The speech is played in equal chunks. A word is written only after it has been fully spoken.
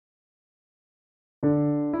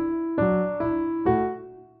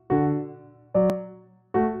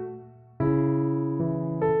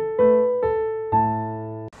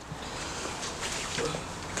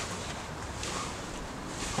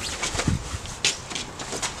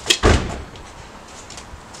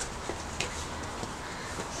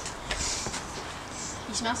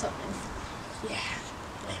smell something? Yeah.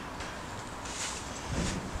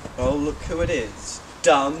 Oh, look who it is.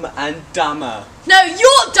 Dumb and Dumber. No,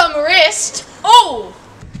 you're dumberist! Oh!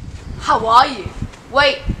 How are you?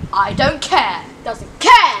 Wait, I don't care. Doesn't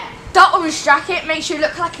care! That orange jacket makes you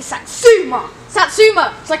look like a Satsuma.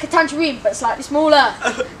 Satsuma! It's like a tangerine, but slightly smaller.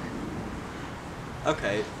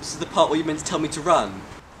 Okay, this is the part where you meant to tell me to run.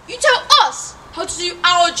 You tell us how to do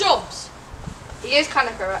our jobs. He is kind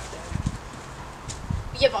of correct, though.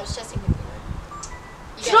 Yeah, but I was testing him,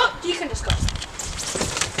 you know. You can discuss.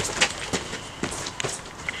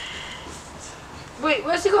 Wait,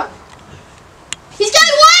 where's he gone? He's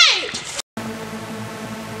getting away!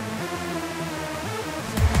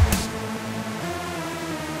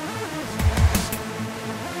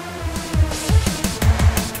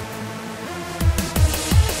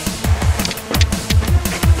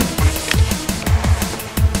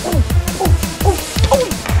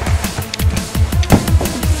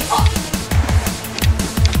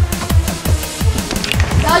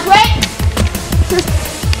 Guys, wait!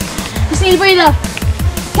 Just need a breather.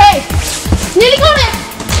 Okay, nearly got it!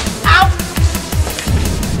 Ow!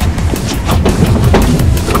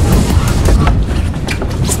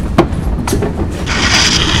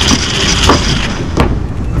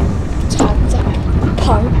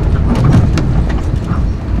 Pump.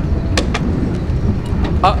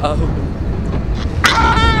 Uh-oh.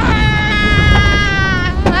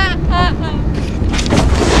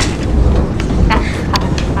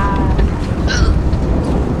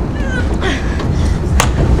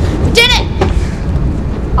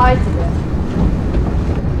 I did it.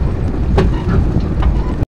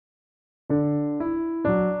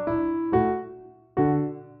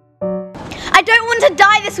 I don't want to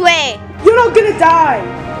die this way. You're not gonna die.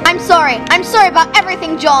 I'm sorry. I'm sorry about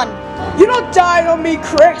everything, John. You're not dying on me,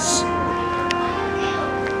 Chris.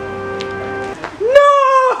 No!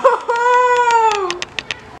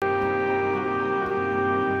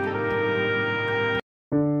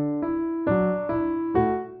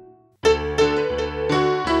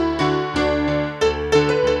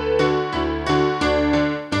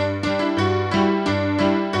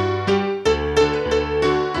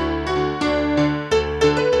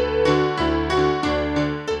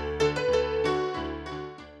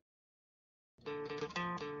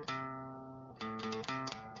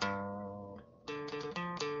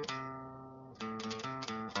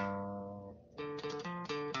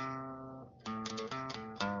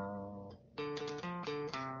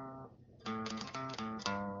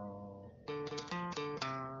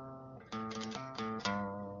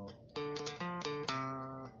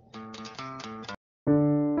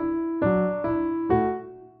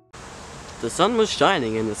 The sun was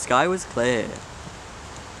shining and the sky was clear.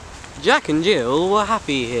 Jack and Jill were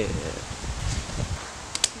happy here.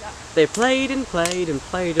 They played and played and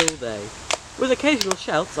played all day, with occasional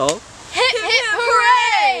shouts of Hip hip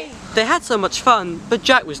hooray! They had so much fun, but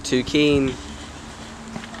Jack was too keen.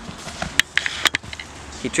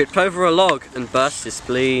 He tripped over a log and burst his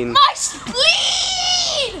spleen. My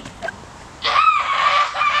spleen!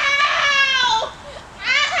 Ow!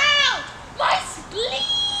 Ow! My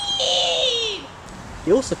spleen!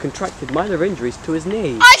 He also contracted minor injuries to his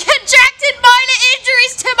knee. I contracted minor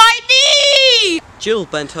injuries to my knee! Jill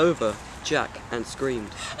bent over Jack and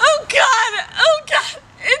screamed. Oh God! Oh God!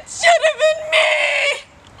 It should have been me!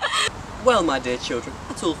 Well, my dear children,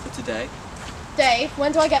 that's all for today. Dave,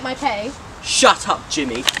 when do I get my pay? Shut up,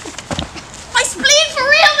 Jimmy. My spleen for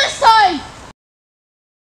real this time!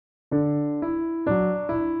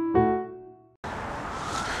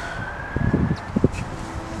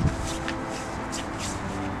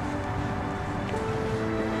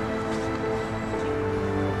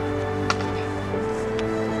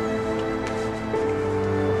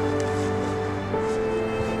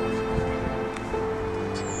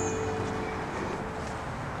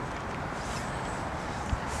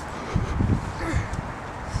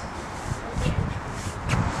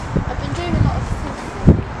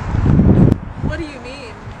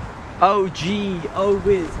 Oh gee, oh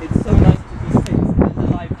whiz, it's so nice to be fit and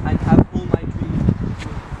alive and have all my dreams.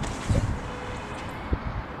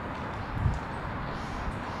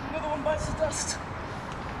 Another one bites the dust.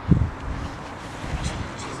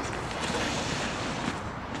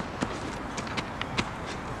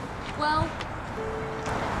 Well,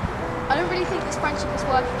 I don't really think this friendship is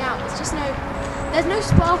working out. There's no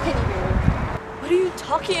spark anymore. What are you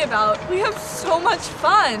talking about? We have so much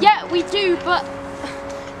fun. Yeah, we do, but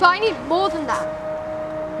I need more than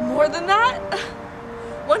that. More than that?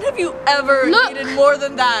 When have you ever needed more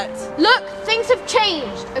than that? Look, things have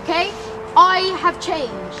changed, okay? I have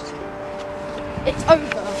changed. It's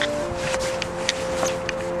over.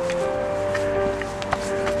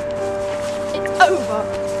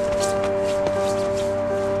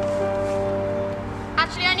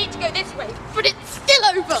 Actually, I need to go this way, but it's still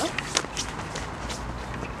over.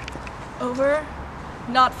 Over?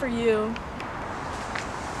 Not for you.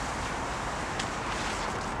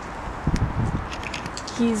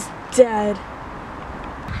 He's dead.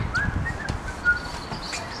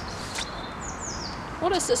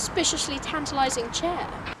 What a suspiciously tantalizing chair.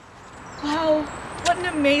 Wow, what an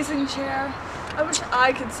amazing chair. I wish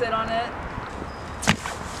I could sit on it.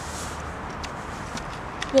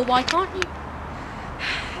 Well, why can't you?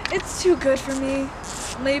 It's too good for me.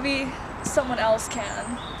 Maybe someone else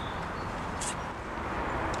can.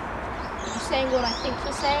 Are you saying what I think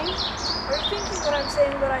you're saying? Are you thinking what I'm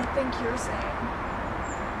saying, what I think you're saying?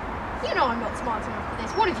 You know I'm not smart enough for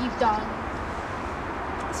this. What have you done?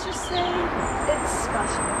 Let's just say it's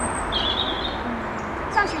special.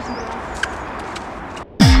 Sounds reasonable enough.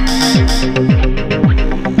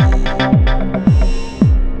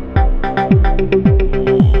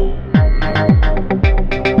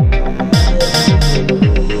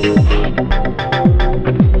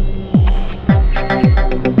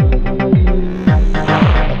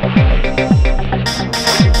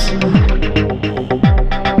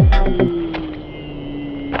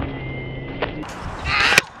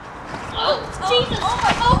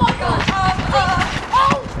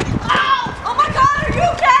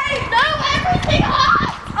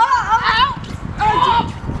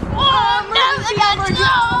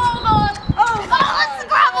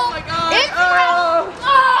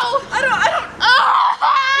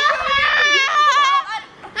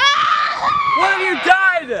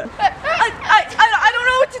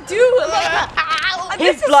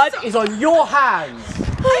 His blood is on your hands.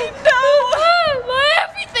 I know.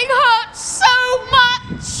 Everything hurts so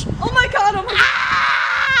much. Oh my god. Oh my god.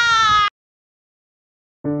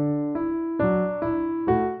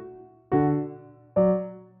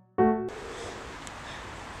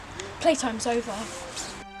 Playtime's over.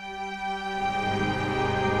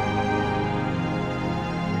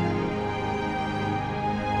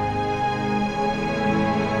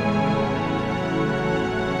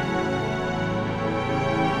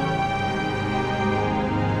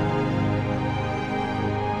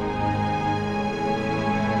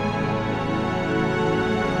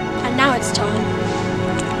 And now it's time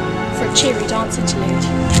for a cheery dance interlude.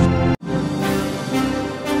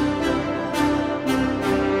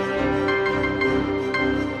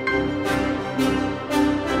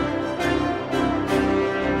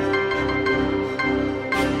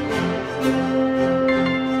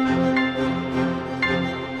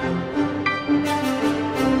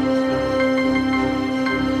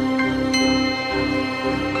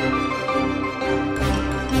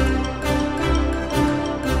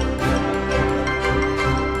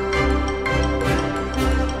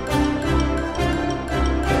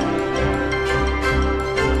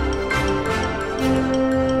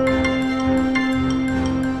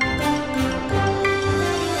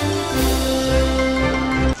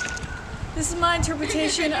 This is my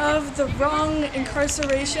interpretation of the wrong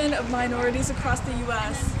incarceration of minorities across the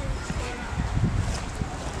US.